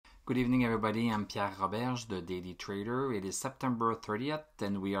Good evening, everybody. I'm Pierre Roberge, the Daily Trader. It is September 30th,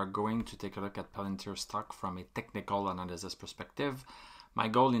 and we are going to take a look at Palantir stock from a technical analysis perspective. My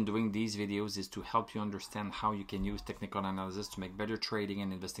goal in doing these videos is to help you understand how you can use technical analysis to make better trading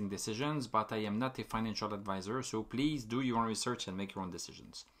and investing decisions, but I am not a financial advisor, so please do your own research and make your own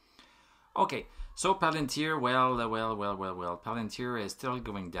decisions. Okay, so Palantir, well, Palantir is still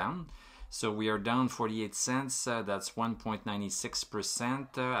going down. So we are down 48 cents, that's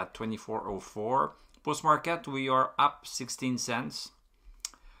 1.96% at 24.04. Post-market, we are up 16 cents.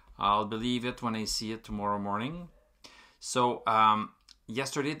 I'll believe it when I see it tomorrow morning. So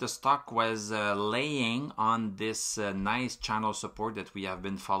yesterday the stock was laying on this nice channel support that we have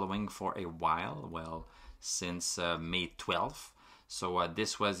been following for a while, well, since May 12th. So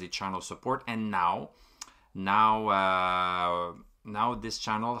this was the channel support, and now this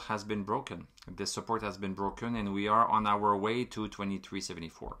channel has been broken. This support has been broken, and we are on our way to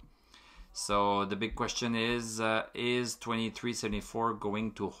 23.74. So the big question is 23.74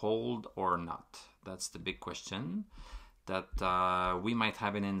 going to hold or not? That's the big question that we might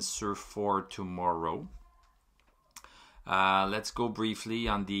have an answer for tomorrow. Let's go briefly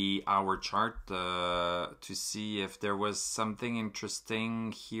on the hour chart to see if there was something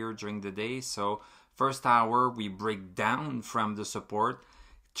interesting here during the day. So first hour, we break down from the support,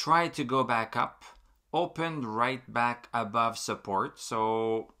 try to go back up, opened right back above support.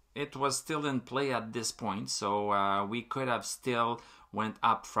 So it was still in play at this point. So we could have still went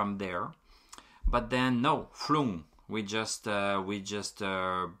up from there. But then no, floom. We just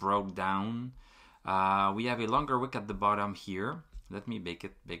broke down. We have a longer wick at the bottom here. Let me make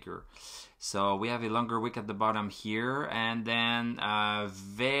it bigger. So we have a longer wick at the bottom here, and then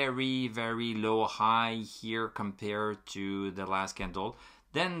very, very low high here compared to the last candle.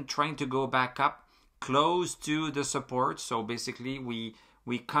 Then trying to go back up close to the support. So basically we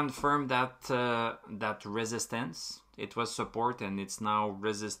confirmed that resistance. It was support and it's now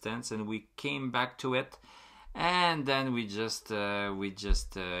resistance, and we came back to it. And then we just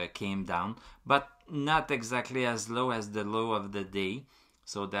came down, but not exactly as low as the low of the day.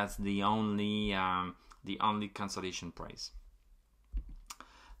 So that's the only consolation price.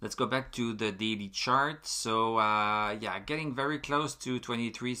 Let's go back to the daily chart. So yeah, getting very close to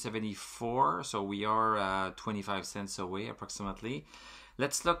 23.74. So we are 25 cents away approximately.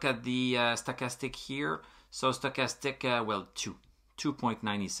 Let's look at the stochastic here. So stochastic, well,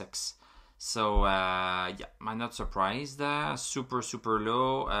 2.96. So yeah, I'm not surprised. Super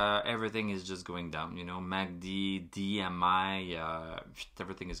low. Everything is just going down. You know, MACD, DMI,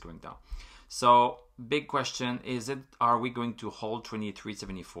 everything is going down. So big question is are we going to hold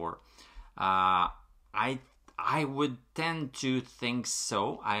 23.74? I would tend to think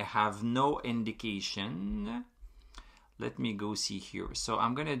so. I have no indication. Let me go see here. So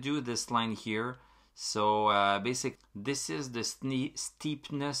I'm gonna do this line here. So basically, this is the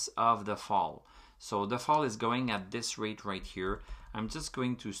steepness of the fall. So the fall is going at this rate right here. I'm just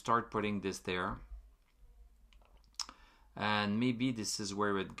going to start putting this there. And maybe this is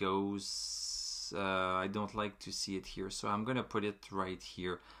where it goes. I don't like to see it here. So I'm going to put it right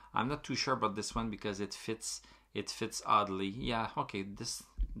here. I'm not too sure about this one because it fits oddly. Yeah, okay, this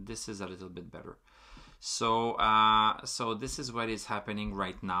is a little bit better. So, so this is what is happening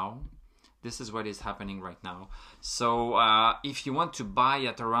right now. This is what is happening right now. So if you want to buy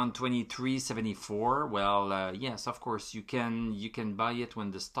at around 23.74, well, yes, of course you can buy it when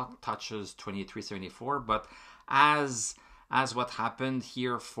the stock touches 23.74. But as what happened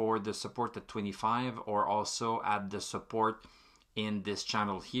here for the support at 25, or also at the support in this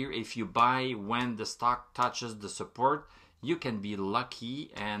channel here, if you buy when the stock touches the support, you can be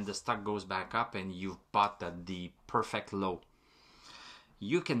lucky and the stock goes back up and you've bought at the perfect low.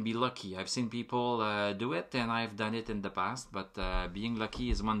 You can be lucky. I've seen people do it, and I've done it in the past, but being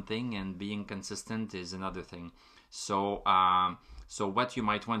lucky is one thing and being consistent is another thing. So so what you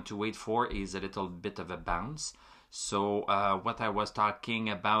might want to wait for is a little bit of a bounce. So what I was talking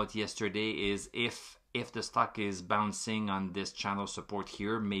about yesterday is if the stock is bouncing on this channel support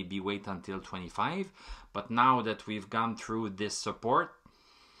here, maybe wait until 25. But now that we've gone through this support,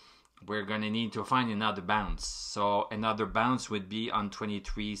 we're going to need to find another bounce. So another bounce would be on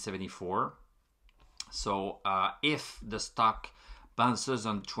 23.74. So if the stock bounces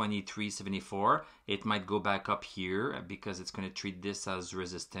on 23.74, it might go back up here because it's going to treat this as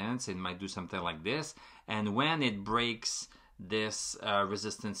resistance. It might do something like this. And when it breaks this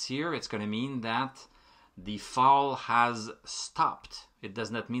resistance here, it's going to mean that the fall has stopped. It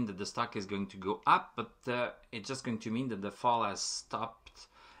does not mean that the stock is going to go up, but it's just going to mean that the fall has stopped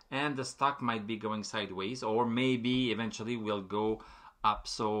and the stock might be going sideways, or maybe eventually will go up.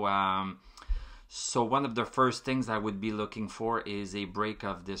 So so one of the first things I would be looking for is a break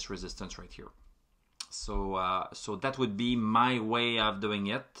of this resistance right here. So so that would be my way of doing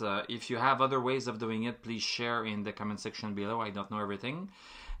it. If you have other ways of doing it, please share in the comment section below. I don't know everything,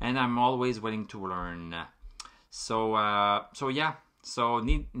 and I'm always willing to learn. So so yeah, so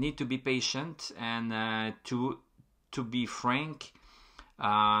need to be patient, and to be frank,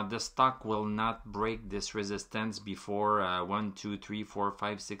 the stock will not break this resistance before 1, 2, 3, 4,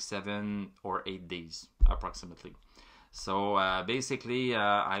 5, 6, 7, or 8 days approximately. So basically,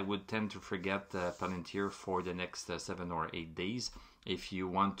 I would tend to forget Palantir for the next 7 or 8 days if you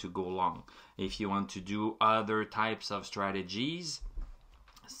want to go long. If you want to do other types of strategies,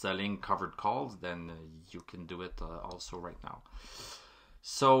 selling covered calls, then you can do it also right now.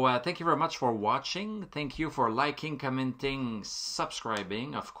 So thank you very much for watching. Thank you for liking, commenting,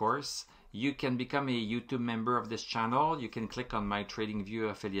 subscribing, of course. You can become a YouTube member of this channel. You can click on my TradingView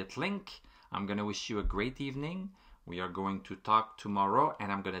affiliate link. I'm going to wish you a great evening. We are going to talk tomorrow,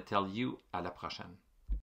 and I'm going to tell you à la prochaine.